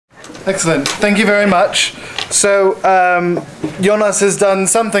Excellent. Thank you very much. So Jonas has done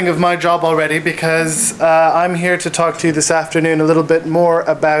something of my job already, because I'm here to talk to you this afternoon a little bit more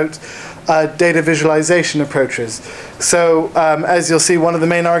about data visualization approaches. So as you'll see, one of the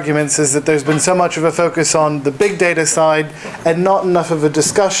main arguments is that there's been so much of a focus on the big data side and not enough of a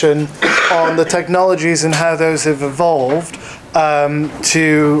discussion on the technologies and how those have evolved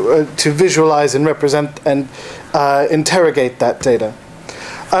to visualize and represent and interrogate that data.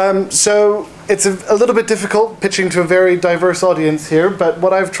 So it's a little bit difficult pitching to a very diverse audience here, but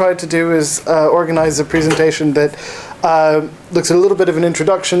what I've tried to do is organize a presentation that looks at a little bit of an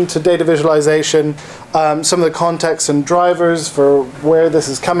introduction to data visualization, some of the context and drivers for where this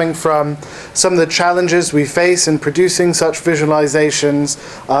is coming from, some of the challenges we face in producing such visualizations,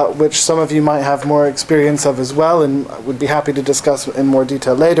 which some of you might have more experience of as well, and would be happy to discuss in more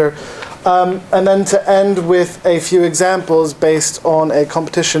detail later. And then to end with a few examples based on a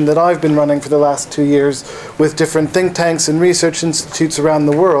competition that I've been running for the last 2 years with different think tanks and research institutes around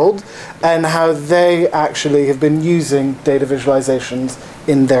the world, and how they actually have been using data visualizations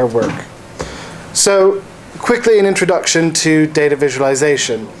in their work. So quickly, an introduction to data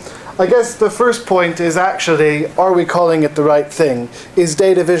visualization. I guess the first point is actually, are we calling it the right thing? Is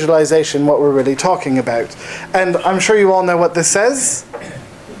data visualization what we're really talking about? And I'm sure you all know what this says.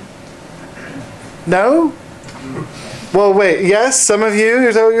 No? Well, wait, yes, some of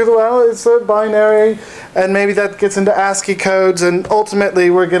you, well, it's a binary, and maybe that gets into ASCII codes, and ultimately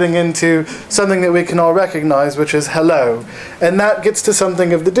we're getting into something that we can all recognize, which is hello. And that gets to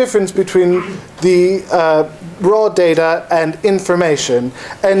something of the difference between the raw data and information.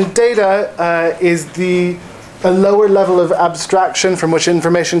 And data is a lower level of abstraction from which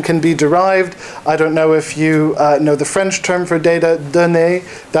information can be derived. I don't know if you know the French term for data, données,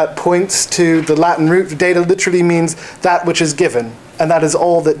 that points to the Latin root. Data literally means that which is given, and that is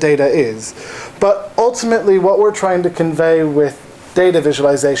all that data is. But ultimately, what we're trying to convey with data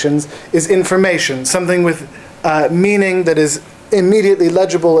visualizations is information, something with meaning that is immediately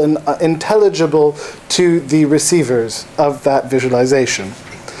legible and intelligible to the receivers of that visualization.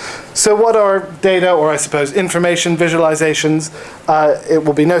 So what are data, or I suppose information visualizations? It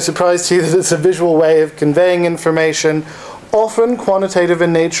will be no surprise to you that it's a visual way of conveying information, often quantitative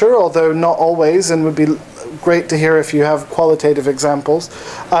in nature, although not always, and would be great to hear if you have qualitative examples,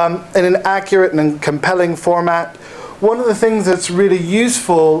 in an accurate and compelling format. One of the things that's really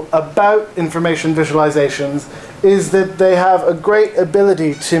useful about information visualizations is that they have a great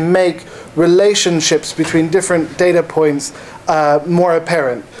ability to make relationships between different data points more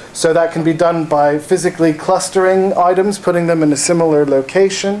apparent. So that can be done by physically clustering items, putting them in a similar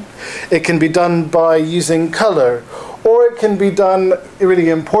location. It can be done by using color, or it can be done, really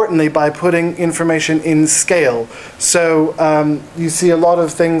importantly, by putting information in scale. So you see a lot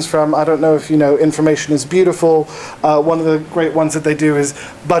of things from, I don't know if you know, Information is Beautiful. One of the great ones that they do is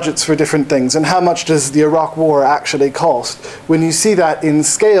budgets for different things, and how much does the Iraq War actually cost? When you see that in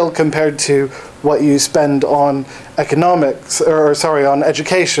scale compared to what you spend on economics, or sorry, on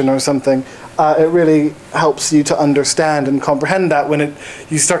education or something, it really helps you to understand and comprehend that when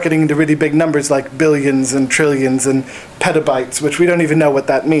you start getting into really big numbers like billions and trillions and petabytes, which we don't even know what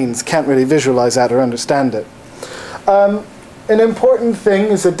that means, can't really visualize that or understand it. An important thing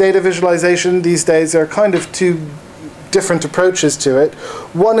is that data visualization these days, there are kind of two different approaches to it.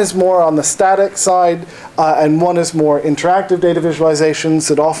 One is more on the static side, and one is more interactive data visualizations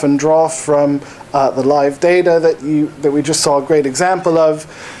that often draw from the live data that we just saw a great example of.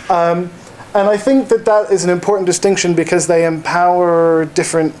 And I think that that is an important distinction because they empower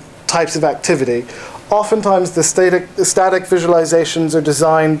different types of activity. Oftentimes the static visualizations are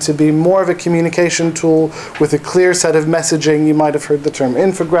designed to be more of a communication tool with a clear set of messaging. You might have heard the term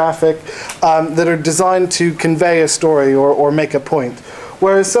infographic, that are designed to convey a story or make a point.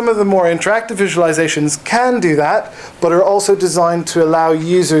 Whereas some of the more interactive visualizations can do that, but are also designed to allow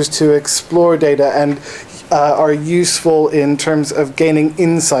users to explore data and are useful in terms of gaining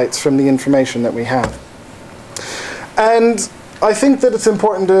insights from the information that we have. And I think that it's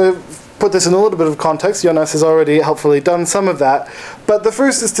important to put this in a little bit of context. Jonas has already helpfully done some of that. But the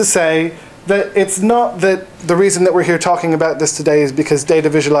first is to say that it's not that the reason that we're here talking about this today is because data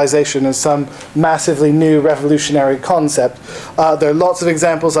visualization is some massively new revolutionary concept. There are lots of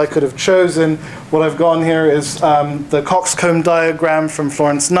examples I could have chosen. What I've gone here is the coxcomb diagram from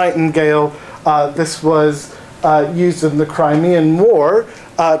Florence Nightingale. This was used in the Crimean War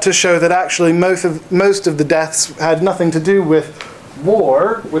to show that actually most of the deaths had nothing to do with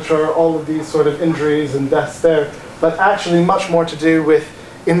war, which are all of these sort of injuries and deaths there, but actually much more to do with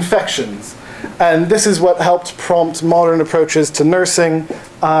infections. And this is what helped prompt modern approaches to nursing,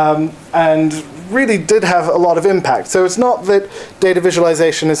 and really did have a lot of impact. So it's not that data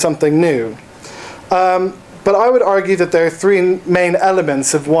visualization is something new. But I would argue that there are three main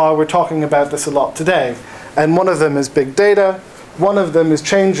elements of why we're talking about this a lot today. And one of them is big data, one of them is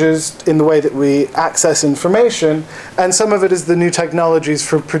changes in the way that we access information, and some of it is the new technologies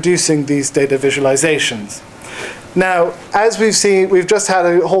for producing these data visualizations. Now, as we've seen, we've just had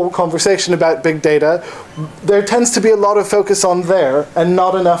a whole conversation about big data. There tends to be a lot of focus on there and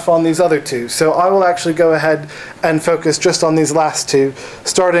not enough on these other two. So I will actually go ahead and focus just on these last two,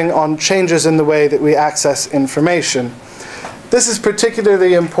 starting on changes in the way that we access information. This is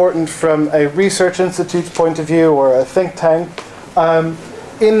particularly important from a research institute's point of view or a think tank,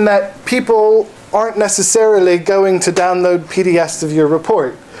 in that people aren't necessarily going to download PDFs of your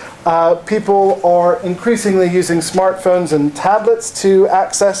report. People are increasingly using smartphones and tablets to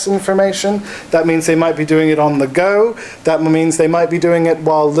access information. That means they might be doing it on the go. That means they might be doing it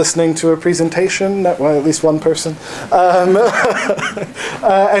while listening to a presentation, well, at least one person.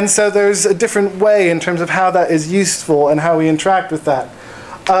 And so there's a different way in terms of how that is useful and how we interact with that.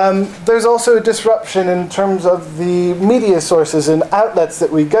 There's also a disruption in terms of the media sources and outlets that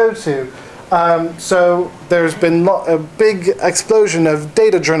we go to. So there's been a big explosion of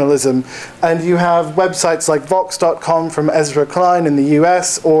data journalism, and you have websites like Vox.com from Ezra Klein in the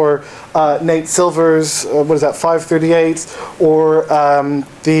US, or Nate Silver's, 538, or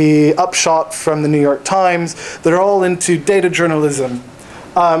the Upshot from the New York Times, that are all into data journalism,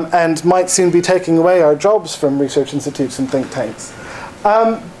 and might soon be taking away our jobs from research institutes and think tanks.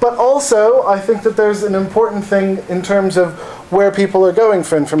 But also, I think that there's an important thing in terms of where people are going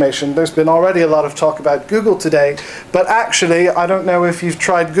for information. There's been already a lot of talk about Google today, but actually, I don't know if you've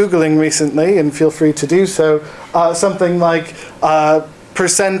tried Googling recently, and feel free to do so, something like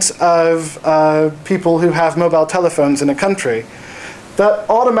percent of people who have mobile telephones in a country. That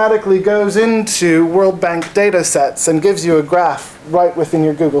automatically goes into World Bank data sets and gives you a graph right within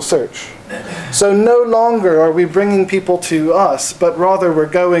your Google search. So no longer are we bringing people to us, but rather we're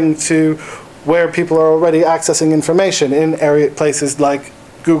going to where people are already accessing information in places like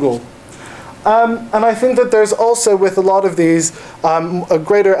Google. And I think that there's also, with a lot of these, a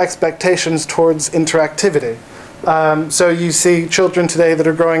greater expectations towards interactivity. So you see children today that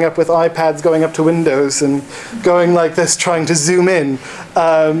are growing up with iPads going up to windows and going like this, trying to zoom in.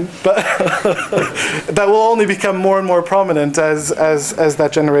 But that will only become more and more prominent as that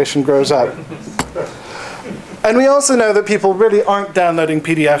generation grows up. And we also know that people really aren't downloading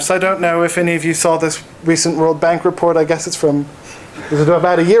PDFs. I don't know if any of you saw this recent World Bank report. I guess it's from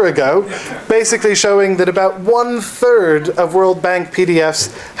about a year ago, basically showing that about 1/3 of World Bank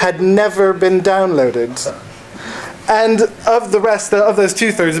PDFs had never been downloaded. And of the rest, of those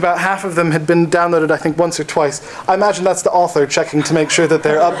 2/3, about half of them had been downloaded, I think, once or twice. I imagine that's the author checking to make sure that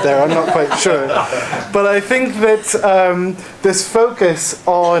they're up there. I'm not quite sure. But I think that this focus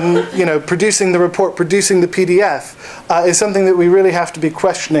on, producing the report, producing the PDF, is something that we really have to be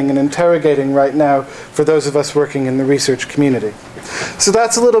questioning and interrogating right now for those of us working in the research community. So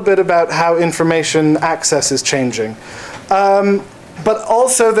that's a little bit about how information access is changing. But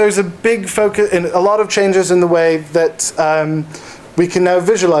also there's a big focus, and a lot of changes in the way that we can now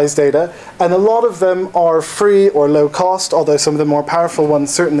visualize data, and a lot of them are free or low cost, although some of the more powerful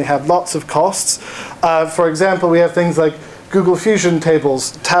ones certainly have lots of costs. For example, we have things like Google Fusion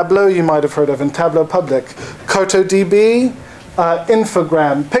tables, Tableau you might have heard of, and Tableau Public, CartoDB,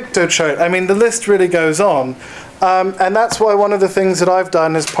 Infogram, Pictochart. I mean, the list really goes on. And that's why one of the things that I've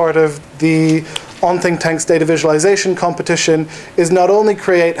done as part of the On Think Tank's data visualization competition is not only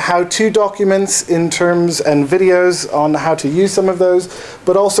create how-to documents in terms and videos on how to use some of those,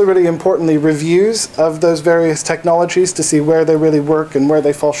 but also really importantly reviews of those various technologies to see where they really work and where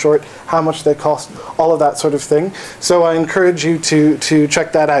they fall short, how much they cost, all of that sort of thing. So I encourage you to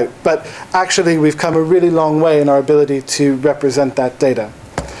check that out. But actually we've come a really long way in our ability to represent that data.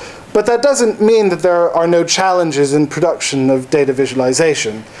 But that doesn't mean that there are no challenges in production of data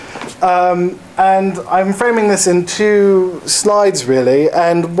visualization. And I'm framing this in 2 slides, really.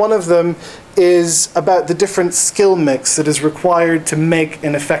 And one of them is about the different skill mix that is required to make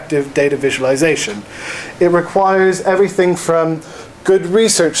an effective data visualization. It requires everything from good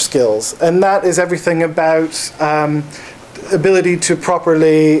research skills, and that is everything about ability to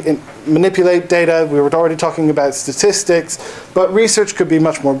properly manipulate data. We were already talking about statistics, but research could be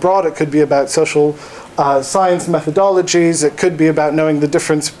much more broad. It could be about social science methodologies. It could be about knowing the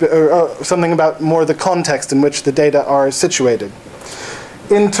difference, or something about more the context in which the data are situated.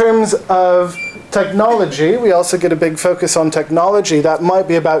 In terms of Technology, we also get a big focus on technology. That might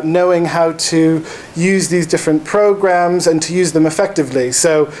be about knowing how to use these different programs and to use them effectively.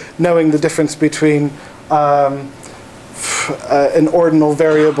 So knowing the difference between an ordinal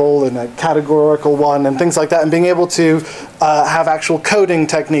variable and a categorical one and things like that, and being able to have actual coding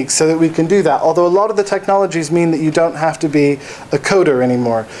techniques so that we can do that. Although a lot of the technologies mean that you don't have to be a coder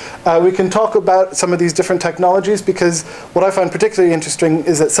anymore. We can talk about some of these different technologies because what I find particularly interesting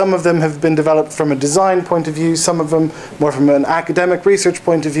is that some of them have been developed from a design point of view, some of them more from an academic research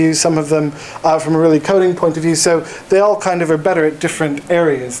point of view, some of them from a really coding point of view. So they all kind of are better at different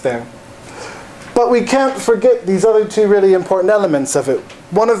areas there. But we can't forget these other two really important elements of it.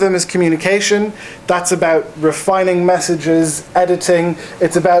 One of them is communication. That's about refining messages, editing.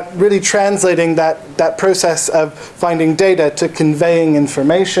 It's about really translating that process of finding data to conveying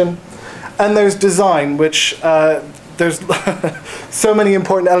information. And there's design, which there's so many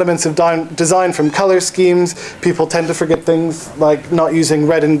important elements of design, from color schemes. People tend to forget things like not using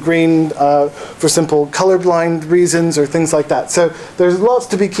red and green for simple colorblind reasons or things like that. So there's lots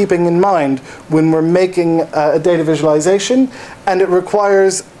to be keeping in mind when we're making a data visualization, and it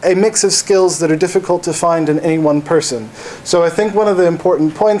requires a mix of skills that are difficult to find in any one person. So I think one of the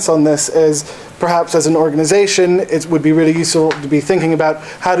important points on this is perhaps as an organization, it would be really useful to be thinking about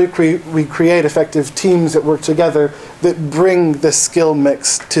how do we create effective teams that work together that bring this skill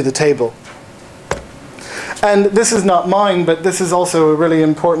mix to the table. And this is not mine, but this is also a really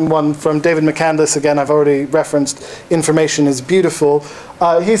important one from David McCandless. Again, I've already referenced information is beautiful.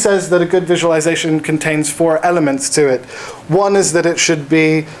 He says that a good visualization contains 4 elements to it. One is that it should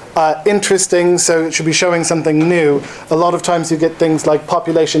be interesting, so it should be showing something new. A lot of times you get things like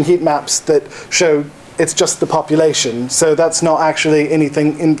population heat maps that show it's just the population, so that's not actually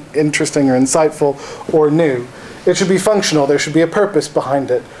anything interesting or insightful or new. It should be functional. There should be a purpose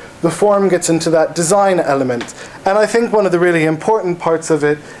behind it. The form gets into that design element. And I think one of the really important parts of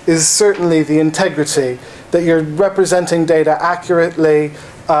it is certainly the integrity, that you're representing data accurately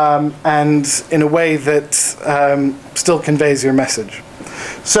and in a way that still conveys your message.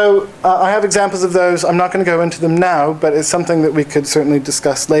 So I have examples of those. I'm not going to go into them now, but it's something that we could certainly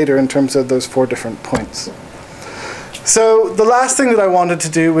discuss later in terms of those 4 different points. So the last thing that I wanted to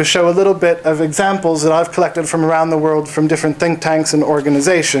do was show a little bit of examples that I've collected from around the world from different think tanks and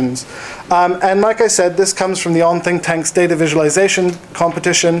organizations. And like I said, this comes from the On Think Tanks Data Visualization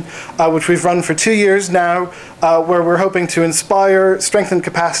Competition, which we've run for 2 years now, where we're hoping to inspire, strengthen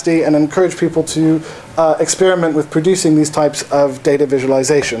capacity, and encourage people to experiment with producing these types of data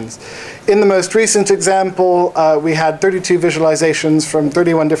visualizations. In the most recent example, we had 32 visualizations from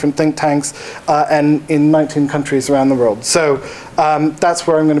 31 different think tanks and in 19 countries around the world. So that's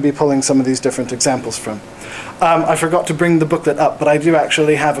where I'm going to be pulling some of these different examples from. I forgot to bring the booklet up, but I do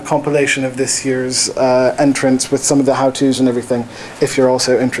actually have a compilation of this year's entrants with some of the how-tos and everything, if you're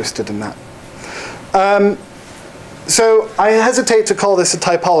also interested in that. So I hesitate to call this a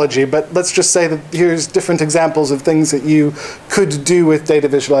typology, but let's just say that here's different examples of things that you could do with data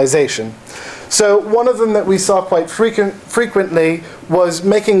visualization. So one of them that we saw quite frequently was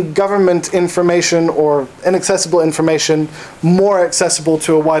making government information or inaccessible information more accessible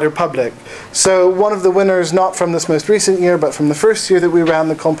to a wider public. So one of the winners, not from this most recent year, but from the first year that we ran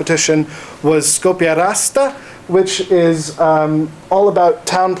the competition, was Skopje Rasta, which is all about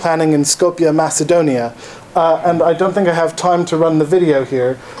town planning in Skopje, Macedonia. And I don't think I have time to run the video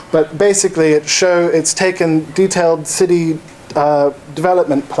here, but basically it's taken detailed city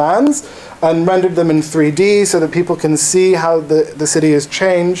development plans and rendered them in 3D so that people can see how the city has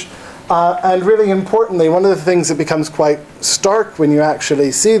changed. And really importantly, one of the things that becomes quite stark when you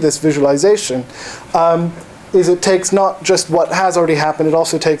actually see this visualization is it takes not just what has already happened, it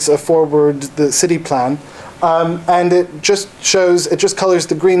also takes forward the city plan, and it just colors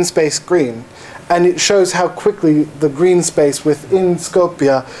the green space green. And it shows how quickly the green space within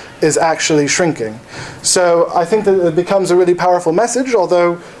Skopje is actually shrinking. So I think that it becomes a really powerful message,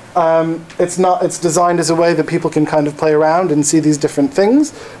 although it's designed as a way that people can kind of play around and see these different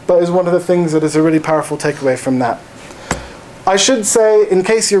things, but is one of the things that is a really powerful takeaway from that. I should say, in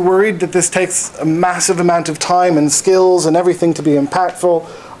case you're worried that this takes a massive amount of time and skills and everything to be impactful,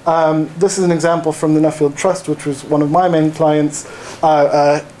 this is an example from the Nuffield Trust, which was one of my main clients,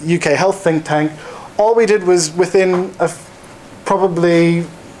 UK health think tank. All we did was within probably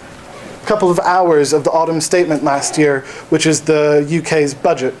a couple of hours of the autumn statement last year, which is the UK's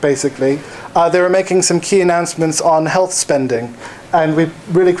budget, basically. They were making some key announcements on health spending. And we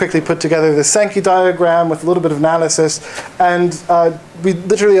really quickly put together the Sankey diagram with a little bit of analysis. And we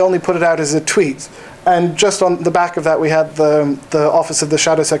literally only put it out as a tweet. And just on the back of that, we had the Office of the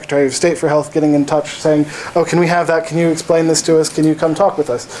Shadow Secretary of State for Health getting in touch saying, oh, can we have that? Can you explain this to us? Can you come talk with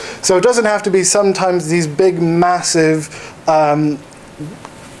us? So it doesn't have to be sometimes these big, massive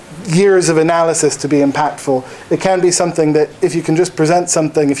years of analysis to be impactful. It can be something that if you can just present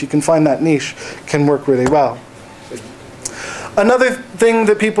something, if you can find that niche, can work really well. Another thing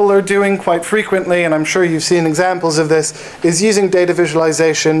that people are doing quite frequently, and I'm sure you've seen examples of this, is using data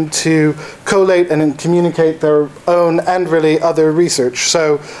visualization to collate and communicate their own and really other research.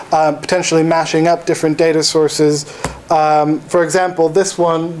 So potentially mashing up different data sources. For example, this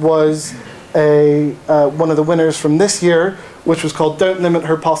one was one of the winners from this year, which was called Don't Limit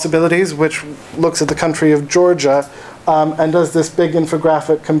Her Possibilities, which looks at the country of Georgia and does this big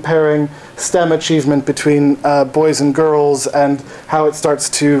infographic comparing STEM achievement between boys and girls and how it starts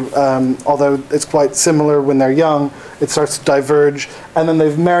to, although it's quite similar when they're young, it starts to diverge. And then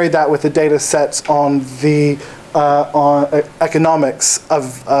they've married that with the data sets on the on economics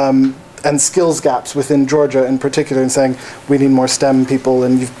of and skills gaps within Georgia in particular, and saying we need more STEM people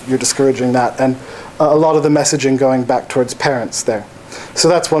and you're discouraging that. And a lot of the messaging going back towards parents there. So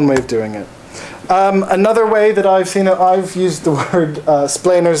that's one way of doing it. Another way that I've seen it, I've used the word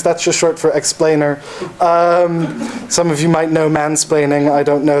splainers. That's just short for explainer. Some of you might know mansplaining. I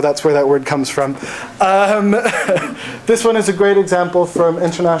don't know. That's where that word comes from. This one is a great example from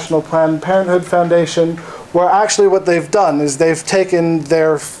International Planned Parenthood Foundation, where actually what they've done is they've taken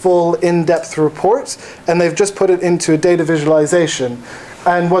their full in-depth report and they've just put it into a data visualization.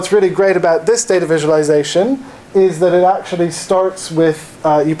 And what's really great about this data visualization is that it actually starts with,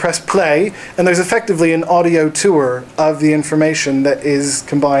 you press play, and there's effectively an audio tour of the information that is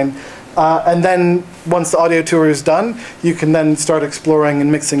combined. And then once the audio tour is done, you can then start exploring and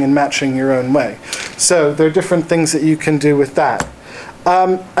mixing and matching your own way. So there are different things that you can do with that.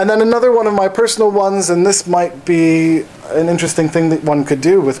 And then another one of my personal ones, and this might be an interesting thing that one could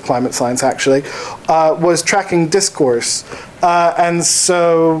do with climate science actually, was tracking discourse. And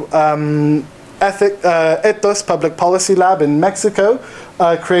so Ethos Public Policy Lab in Mexico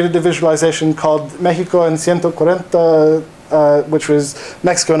created a visualization called Mexico en 140, which was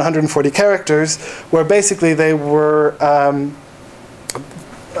Mexico in 140 characters, where basically they were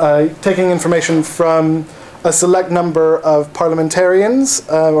taking information from a select number of parliamentarians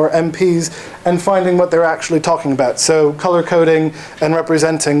or MPs and finding what they're actually talking about. So color coding and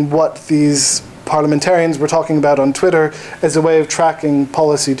representing what these parliamentarians were talking about on Twitter as a way of tracking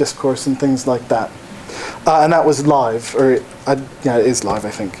policy discourse and things like that. And that was live, or yeah, it is live,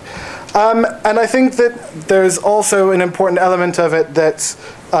 I think. And I think that there's also an important element of it that's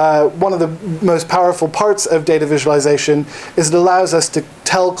one of the most powerful parts of data visualization is it allows us to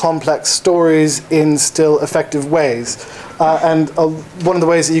tell complex stories in still effective ways. And one of the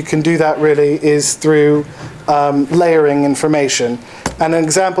ways that you can do that really is through layering information. And an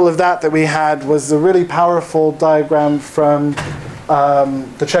example of that we had was a really powerful diagram from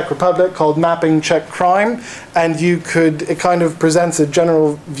the Czech Republic called Mapping Czech Crime, and it kind of presents a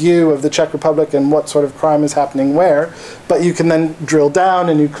general view of the Czech Republic and what sort of crime is happening where, but you can then drill down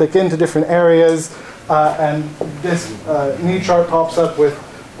and you click into different areas, and this knee chart pops up with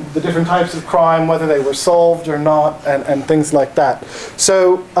the different types of crime, whether they were solved or not, and things like that.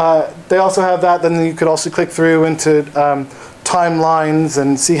 So they also have that. Then you could also click through into timelines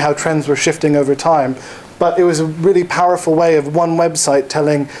and see how trends were shifting over time. But it was a really powerful way of one website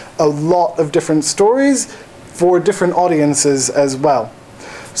telling a lot of different stories for different audiences as well.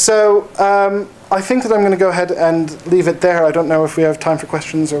 So I think that I'm going to go ahead and leave it there. I don't know if we have time for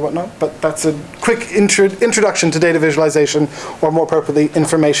questions or whatnot, but that's a quick introduction to data visualization, or more appropriately,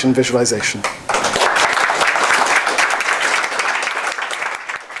 information visualization.